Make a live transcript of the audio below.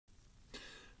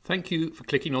Thank you for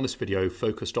clicking on this video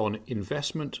focused on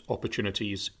investment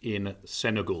opportunities in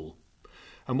Senegal.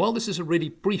 And while this is a really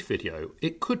brief video,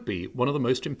 it could be one of the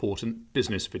most important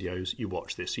business videos you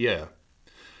watch this year.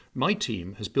 My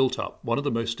team has built up one of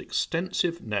the most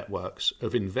extensive networks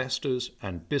of investors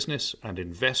and business and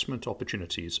investment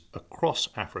opportunities across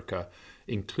Africa,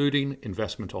 including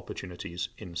investment opportunities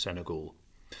in Senegal.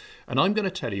 And I'm going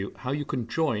to tell you how you can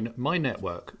join my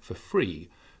network for free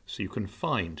so you can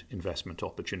find investment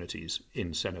opportunities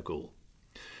in Senegal.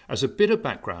 As a bit of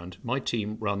background, my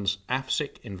team runs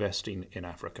AFSIC Investing in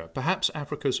Africa, perhaps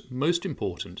Africa's most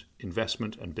important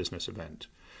investment and business event,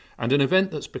 and an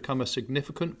event that's become a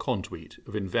significant conduit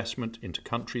of investment into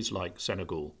countries like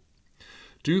Senegal.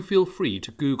 Do feel free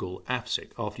to Google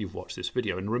AFSIC after you've watched this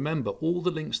video, and remember all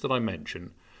the links that I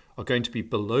mention are going to be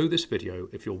below this video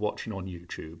if you're watching on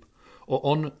YouTube, or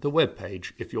on the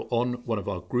webpage if you're on one of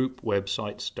our group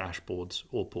websites, dashboards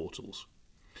or portals.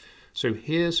 So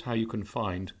here's how you can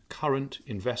find current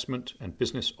investment and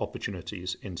business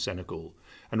opportunities in Senegal.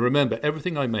 And remember,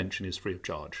 everything I mention is free of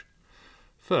charge.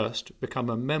 First, become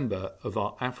a member of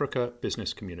our Africa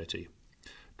business community.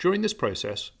 During this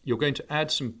process, you're going to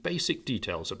add some basic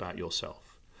details about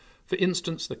yourself. For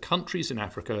instance, the countries in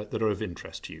Africa that are of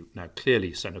interest to you. Now,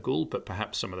 clearly Senegal, but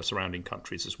perhaps some of the surrounding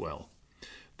countries as well.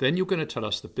 Then you're going to tell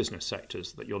us the business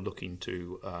sectors that you're looking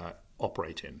to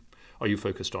operate in. Are you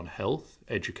focused on health,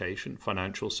 education,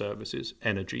 financial services,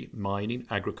 energy, mining,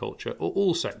 agriculture, or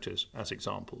all sectors as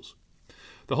examples?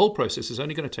 The whole process is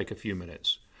only going to take a few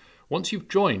minutes. Once you've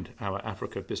joined our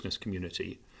Africa business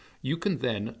community, you can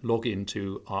then log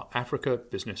into our Africa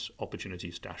Business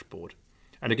Opportunities dashboard.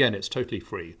 And again, it's totally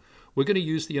free. We're going to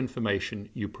use the information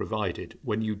you provided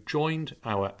when you joined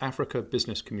our Africa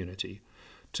business community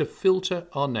to filter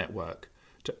our network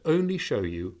to only show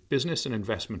you business and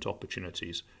investment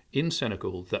opportunities in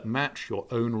Senegal that match your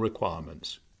own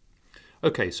requirements.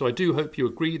 Okay, so I do hope you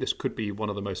agree this could be one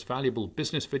of the most valuable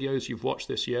business videos you've watched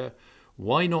this year.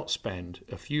 Why not spend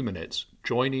a few minutes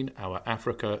joining our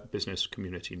Africa business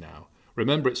community now?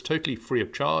 Remember, it's totally free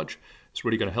of charge. It's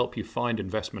really going to help you find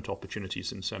investment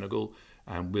opportunities in Senegal,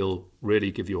 and we'll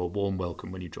really give you a warm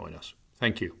welcome when you join us.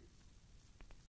 Thank you.